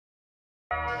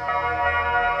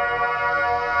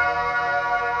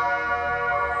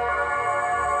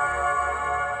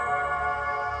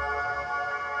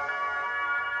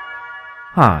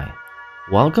Hi,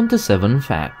 welcome to 7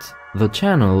 Facts, the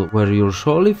channel where you'll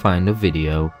surely find a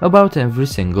video about every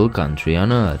single country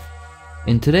on Earth.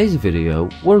 In today's video,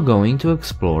 we're going to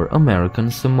explore American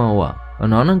Samoa, an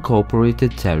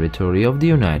unincorporated territory of the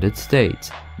United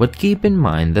States, but keep in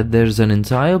mind that there's an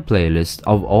entire playlist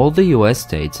of all the US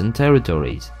states and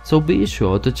territories, so be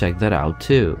sure to check that out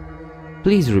too.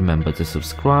 Please remember to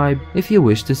subscribe if you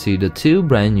wish to see the 2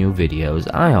 brand new videos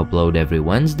I upload every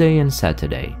Wednesday and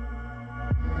Saturday.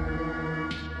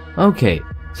 Okay,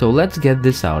 so let's get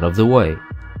this out of the way.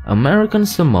 American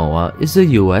Samoa is a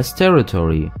US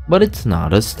territory, but it's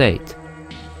not a state.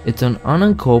 It's an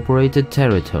unincorporated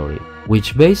territory,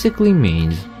 which basically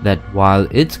means that while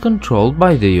it's controlled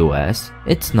by the US,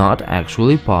 it's not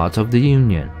actually part of the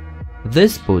Union.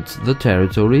 This puts the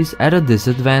territories at a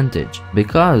disadvantage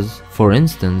because, for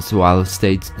instance, while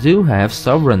states do have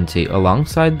sovereignty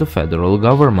alongside the federal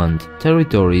government,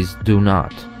 territories do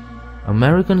not.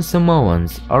 American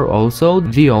Samoans are also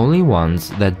the only ones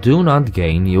that do not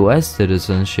gain US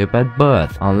citizenship at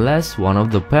birth unless one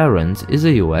of the parents is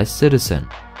a US citizen.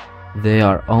 They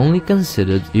are only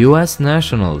considered US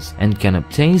nationals and can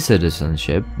obtain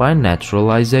citizenship by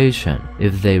naturalization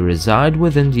if they reside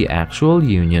within the actual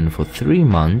union for 3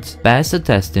 months, pass a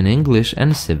test in English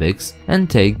and civics, and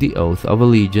take the oath of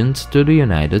allegiance to the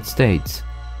United States.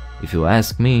 If you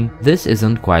ask me, this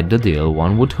isn't quite the deal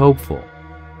one would hope for.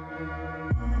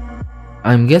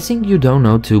 I'm guessing you don't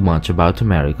know too much about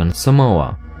American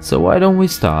Samoa, so why don't we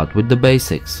start with the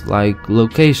basics, like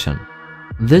location.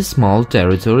 This small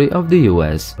territory of the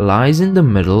US lies in the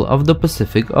middle of the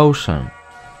Pacific Ocean.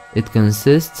 It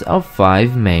consists of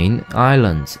 5 main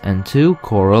islands and 2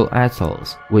 coral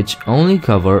atolls, which only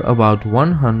cover about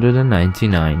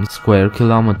 199 square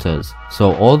kilometers,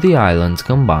 so all the islands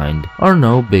combined are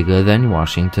no bigger than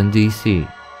Washington, D.C.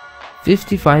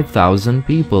 55,000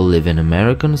 people live in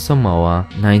American Samoa,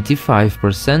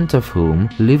 95% of whom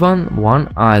live on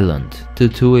one island,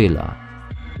 Tutuila.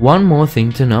 One more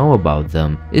thing to know about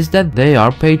them is that they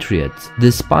are patriots,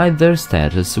 despite their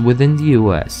status within the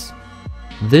US.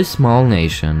 This small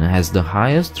nation has the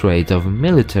highest rate of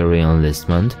military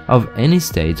enlistment of any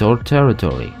state or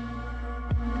territory.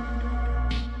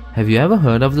 Have you ever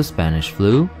heard of the Spanish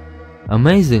flu?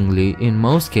 Amazingly, in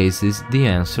most cases the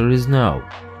answer is no.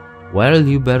 Well,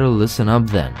 you better listen up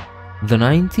then. The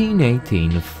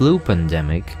 1918 flu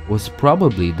pandemic was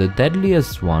probably the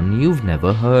deadliest one you've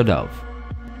never heard of.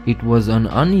 It was an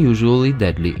unusually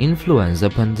deadly influenza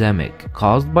pandemic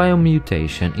caused by a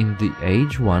mutation in the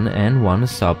H1N1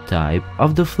 subtype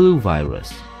of the flu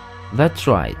virus. That's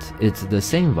right, it's the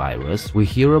same virus we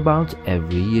hear about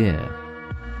every year.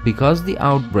 Because the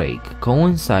outbreak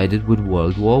coincided with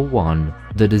World War I,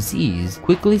 the disease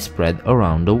quickly spread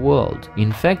around the world,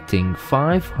 infecting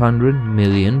 500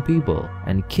 million people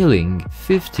and killing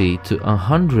 50 to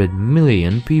 100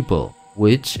 million people,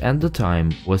 which at the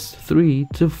time was 3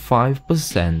 to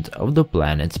 5% of the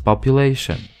planet's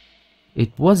population.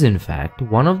 It was in fact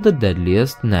one of the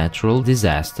deadliest natural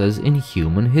disasters in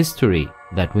human history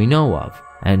that we know of,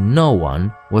 and no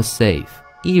one was safe.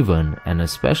 Even and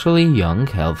especially young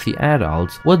healthy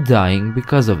adults were dying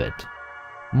because of it.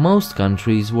 Most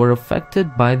countries were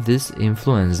affected by this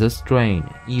influenza strain,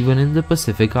 even in the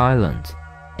Pacific Islands,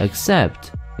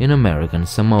 except in American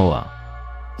Samoa.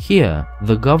 Here,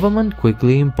 the government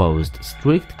quickly imposed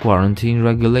strict quarantine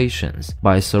regulations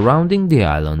by surrounding the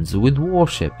islands with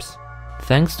warships.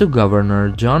 Thanks to Governor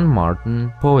John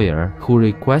Martin Poyer, who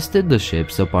requested the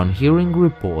ships upon hearing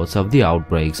reports of the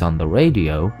outbreaks on the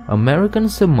radio, American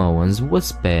Samoans were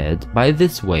spared by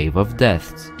this wave of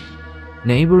deaths.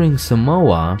 Neighboring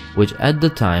Samoa, which at the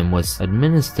time was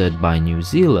administered by New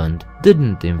Zealand,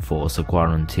 didn't enforce a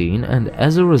quarantine, and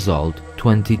as a result,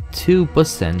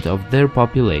 22% of their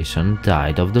population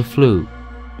died of the flu.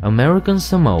 American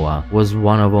Samoa was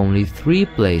one of only 3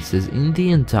 places in the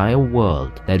entire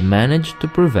world that managed to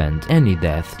prevent any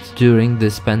deaths during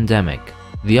this pandemic,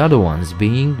 the other ones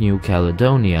being New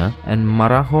Caledonia and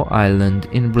Manu'a Island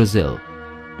in Brazil.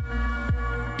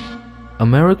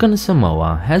 American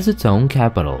Samoa has its own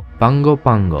capital, Pago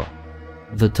Pago.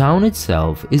 The town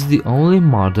itself is the only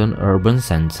modern urban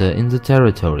center in the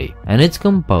territory, and it's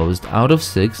composed out of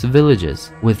 6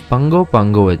 villages, with Pago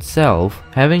Pago itself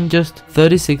having just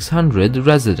 3,600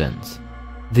 residents.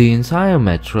 The entire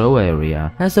metro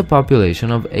area has a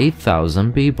population of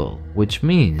 8,000 people, which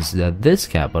means that this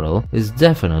capital is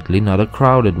definitely not a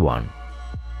crowded one.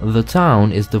 The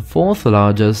town is the 4th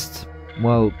largest,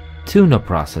 well, tuna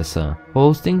processor,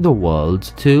 hosting the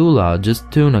world's two largest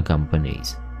tuna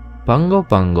companies. Pago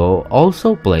Pago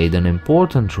also played an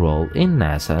important role in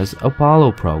NASA's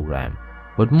Apollo program,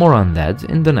 but more on that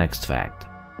in the next fact.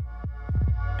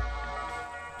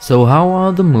 So how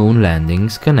are the moon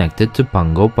landings connected to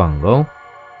Pago Pago?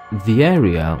 The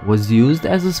area was used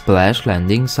as a splash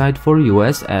landing site for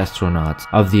US astronauts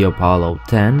of the Apollo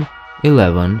 10,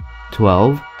 11,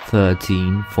 12,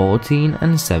 13, 14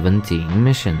 and 17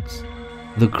 missions.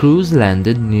 The crews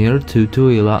landed near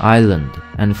Tutuila Island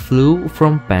and flew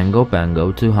from Pago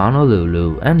Pago to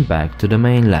Honolulu and back to the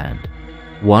mainland.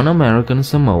 One American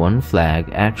Samoan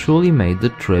flag actually made the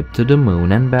trip to the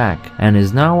moon and back and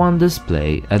is now on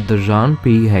display at the John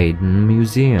P. Hayden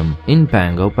Museum in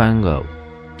Pago Pago.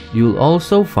 You'll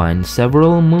also find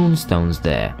several moonstones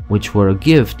there, which were a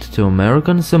gift to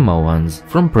American Samoans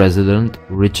from President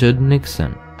Richard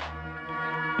Nixon.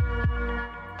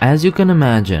 As you can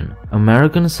imagine,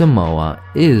 American Samoa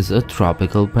is a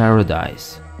tropical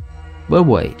paradise. But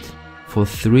wait, for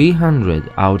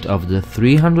 300 out of the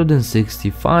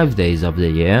 365 days of the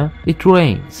year, it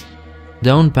rains.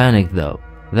 Don't panic though,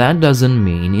 that doesn't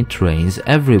mean it rains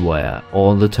everywhere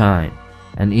all the time.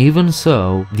 And even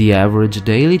so, the average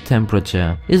daily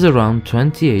temperature is around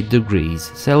 28 degrees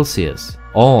Celsius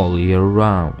all year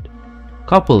round.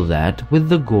 Couple that with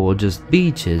the gorgeous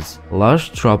beaches,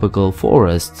 lush tropical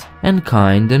forests, and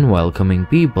kind and welcoming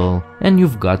people, and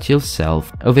you've got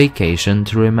yourself a vacation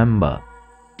to remember.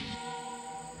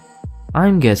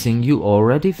 I'm guessing you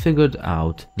already figured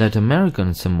out that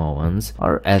American Samoans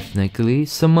are ethnically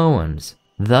Samoans,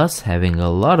 thus having a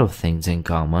lot of things in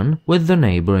common with the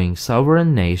neighboring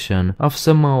sovereign nation of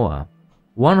Samoa.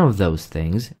 One of those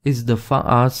things is the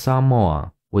Fa'a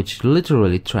Samoa, which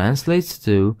literally translates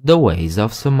to the ways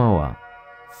of Samoa.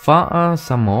 Fa'a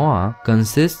Samoa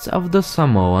consists of the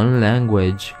Samoan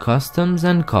language, customs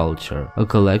and culture, a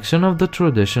collection of the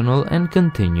traditional and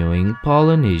continuing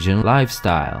Polynesian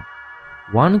lifestyle.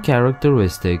 One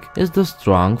characteristic is the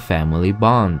strong family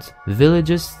bonds.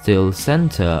 Villages still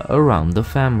center around the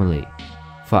family.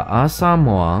 Fa'a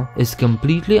Samoa is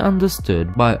completely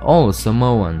understood by all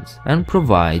Samoans and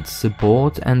provides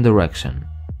support and direction.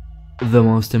 The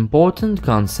most important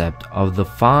concept of the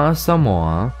Fa'a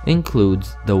Samoa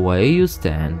includes the way you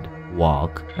stand,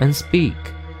 walk, and speak.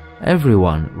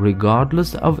 Everyone,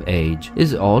 regardless of age,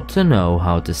 is ought to know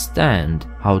how to stand,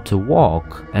 how to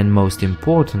walk, and most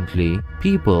importantly,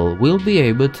 people will be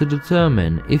able to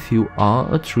determine if you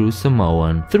are a true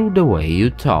Samoan through the way you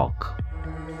talk.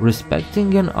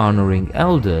 Respecting and honoring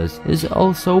elders is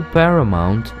also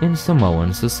paramount in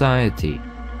Samoan society.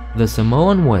 The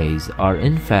Samoan ways are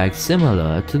in fact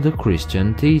similar to the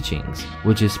Christian teachings,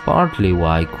 which is partly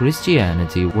why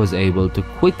Christianity was able to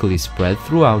quickly spread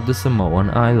throughout the Samoan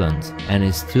Islands and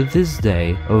is to this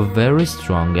day a very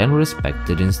strong and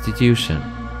respected institution.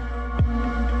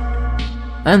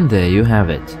 And there you have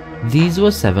it. These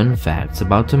were 7 facts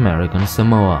about American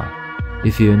Samoa.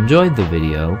 If you enjoyed the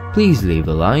video, please leave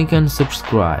a like and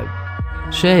subscribe.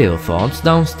 Share your thoughts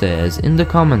downstairs in the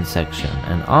comment section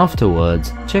and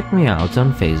afterwards check me out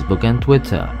on Facebook and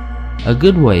Twitter. A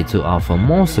good way to offer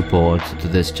more support to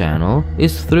this channel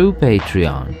is through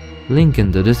Patreon, link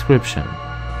in the description.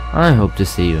 I hope to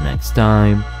see you next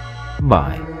time.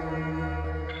 Bye.